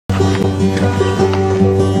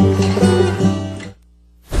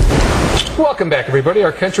Welcome back, everybody.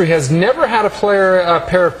 Our country has never had a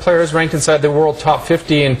pair of players ranked inside the world top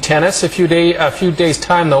 50 in tennis. A few days'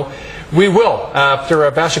 time, though, we will. After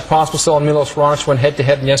Vasek Pospisil and Milos Raonic went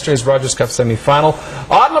head-to-head in yesterday's Rogers Cup semi-final,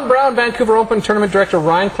 Odlin Brown, Vancouver Open Tournament Director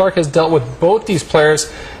Ryan Clark has dealt with both these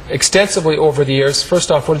players extensively over the years.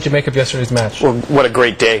 First off, what did you make of yesterday's match? Well, what a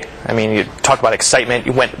great day. I mean, you talk about excitement.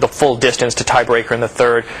 You went the full distance to tiebreaker in the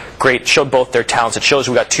third. Great. Showed both their talents. It shows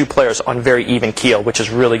we got two players on very even keel, which is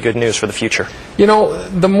really good news for the future. You know,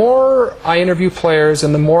 the more I interview players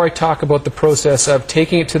and the more I talk about the process of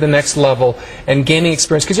taking it to the next level and gaining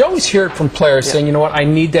experience, because you always hear it from players saying, you know what, I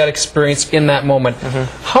need that experience in that moment.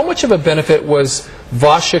 How much of a benefit was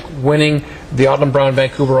Vasek winning the Odlin Brown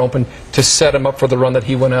Vancouver Open to set him up for the run that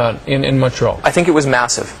he went on in Montreal? I think it was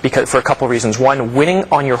massive because for a couple of reasons. One, winning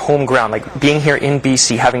on your home ground, like being here in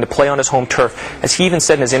BC, having to play on his home turf, as he even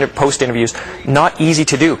said in his post interviews, not easy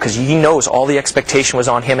to do because he knows all the expectation was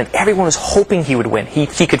on him and everyone was hoping he would win. He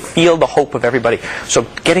could feel the hope of everybody. So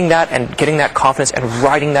getting that and getting that confidence and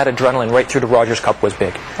riding that adrenaline right through the Rogers Cup was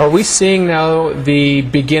big. Are we seeing now the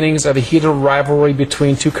beginnings of a heated rivalry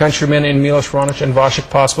between two countrymen in Milos Raonic and Vasek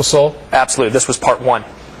Pospisil? Absolutely. This was part one.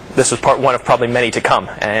 This was part one of probably many to come,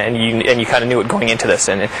 and you kind of knew it going into this.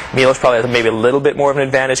 And Milos probably has maybe a little bit more of an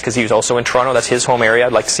advantage because he was also in Toronto. That's his home area.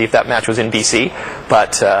 I'd like to see if that match was in BC,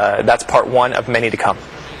 but that's part one of many to come.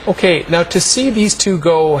 Okay, now to see these two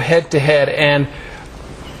go head-to-head, and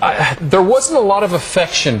there wasn't a lot of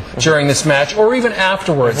affection during this match or even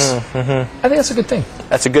afterwards. I think that's a good thing.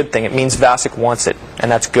 That's a good thing. It means Vasek wants it,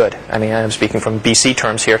 and that's good. I mean, I'm speaking from BC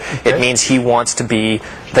terms here. It means he wants to be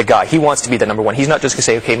the guy. He wants to be the number one. He's not just going to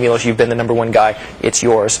say, okay, Milos, you've been the number one guy. It's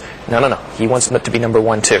yours. No, no, no. He wants to be number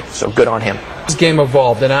one, too. So good on him. His game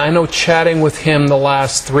evolved, and I know chatting with him the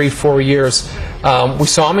last 3-4 years, we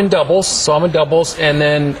saw him in doubles, and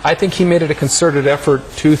then I think he made it a concerted effort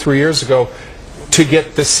 2-3 years ago to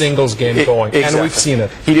get the singles game going, exactly. And we've seen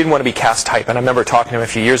it. He didn't want to be cast type, and I remember talking to him a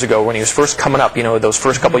few years ago when he was first coming up, you know, those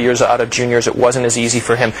first couple of years out of juniors, it wasn't as easy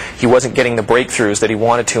for him. He wasn't getting the breakthroughs that he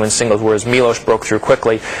wanted to in singles, whereas Milos broke through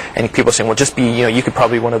quickly, and people were saying, well, just be, you know, you could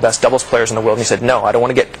probably be one of the best doubles players in the world, and he said, no, I don't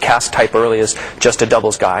want to get cast type early as just a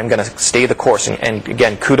doubles guy. I'm going to stay the course, and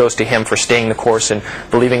again, kudos to him for staying the course and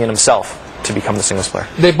believing in himself to become the singles player.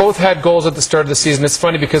 They both had goals at the start of the season. It's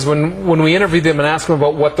funny because when we interviewed them and asked them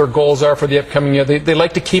about what their goals are for the upcoming year, they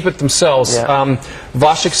like to keep it themselves.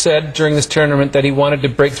 Vasek said during this tournament that he wanted to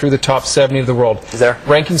break through the top 70 of the world.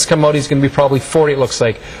 Rankings come out, he's going to be probably 40, it looks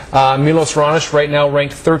like. Milos Raonic right now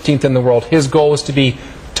ranked 13th in the world. His goal is to be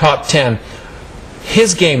top 10.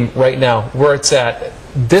 His game right now, where it's at,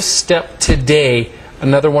 this step today,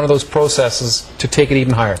 another one of those processes to take it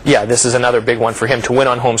even higher. Yeah, this is another big one for him to win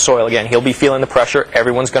on home soil. Again, he'll be feeling the pressure.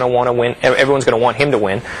 Everyone's going to want to win. Everyone's going to want him to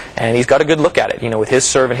win, and he's got a good look at it. You know, with his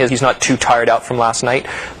serve and he's not too tired out from last night.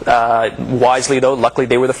 Wisely though, luckily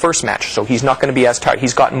they were the first match, so he's not going to be as tired.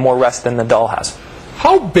 He's gotten more rest than Nadal has.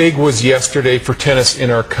 How big was yesterday for tennis in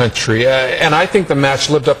our country? And I think the match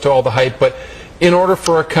lived up to all the hype, but in order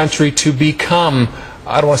for our country to become,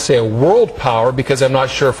 I don't want to say a world power because I'm not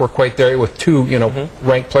sure if we're quite there with two, you know,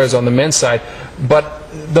 ranked players on the men's side, but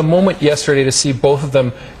the moment yesterday to see both of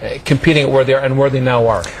them competing at where they are and where they now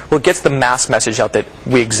are. Well, it gets the mass message out that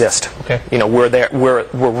we exist. You know, we're there. We're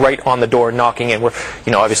right on the door, knocking in. We're,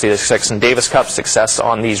 you know, obviously the success in Davis Cup, success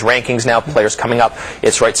on these rankings now, players coming up.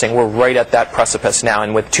 It's right saying we're right at that precipice now.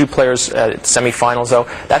 And with two players semifinals, though,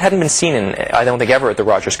 that hadn't been seen in, I don't think, ever at the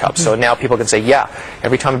Rogers Cup. So now people can say, yeah,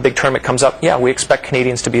 every time a big tournament comes up, yeah, we expect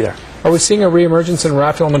Canadians to be there. Are we seeing a reemergence in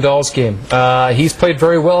Rafael Nadal's game? He's played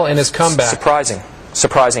very well in his comeback.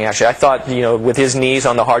 Surprising, actually. I thought, you know, with his knees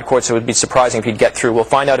on the hard courts, it would be surprising if he'd get through. We'll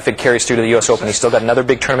find out if it carries through to the U.S. Open. He's still got another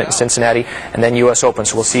big tournament in Cincinnati and then U.S. Open,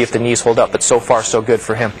 so we'll see if the knees hold up. But so far, so good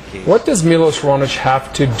for him. What does Milos Raonic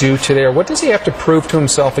have to do today, or what does he have to prove to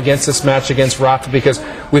himself against this match against Rafa? Because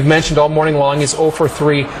we've mentioned all morning long he's 0 for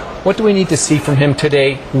 3. What do we need to see from him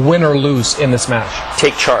today, win or lose in this match?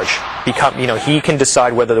 Take charge. You know, he can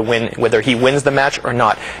decide whether he wins the match or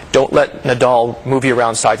not. Don't let Nadal move you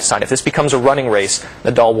around side to side. If this becomes a running race,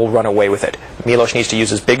 Nadal will run away with it. Milos needs to use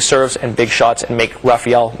his big serves and big shots and make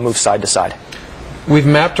Rafael move side to side. We've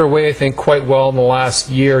mapped our way, I think, quite well in the last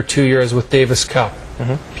year or 2 years with Davis Cup.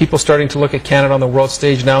 People starting to look at Canada on the world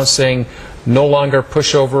stage now saying, no longer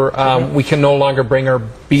pushover. We can no longer bring our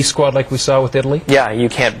B squad like we saw with Italy. Yeah, you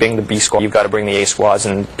can't bring the B squad. You've got to bring the A squads,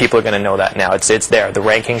 and people are going to know that now. It's there. The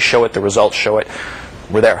rankings show it. The results show it.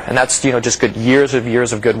 we're there. And that's, you know, just good years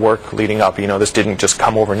of good work leading up. You know, this didn't just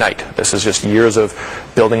come overnight. This is just years of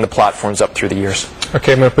building the platforms up through the years.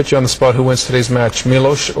 Okay, I'm going to put you on the spot. Who wins today's match,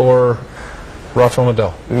 Milos or Rafael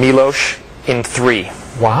Nadal? Milos in 3.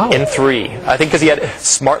 Wow. In 3. I think because he had,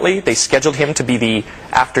 smartly, they scheduled him to be the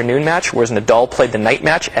afternoon match, whereas Nadal played the night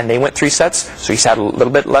match, and they went 3 sets, so he's had a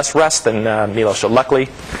little bit less rest than Milos. So luckily,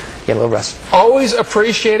 he had a little rest. Always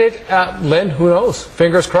appreciate it. Lynn, who knows?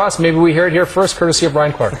 Fingers crossed. Maybe we hear it here first, courtesy of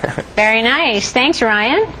Ryan Clark. Very nice. Thanks,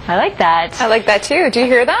 Ryan. I like that. I like that too. Do you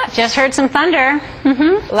hear that? Just heard some thunder.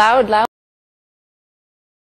 Loud, loud.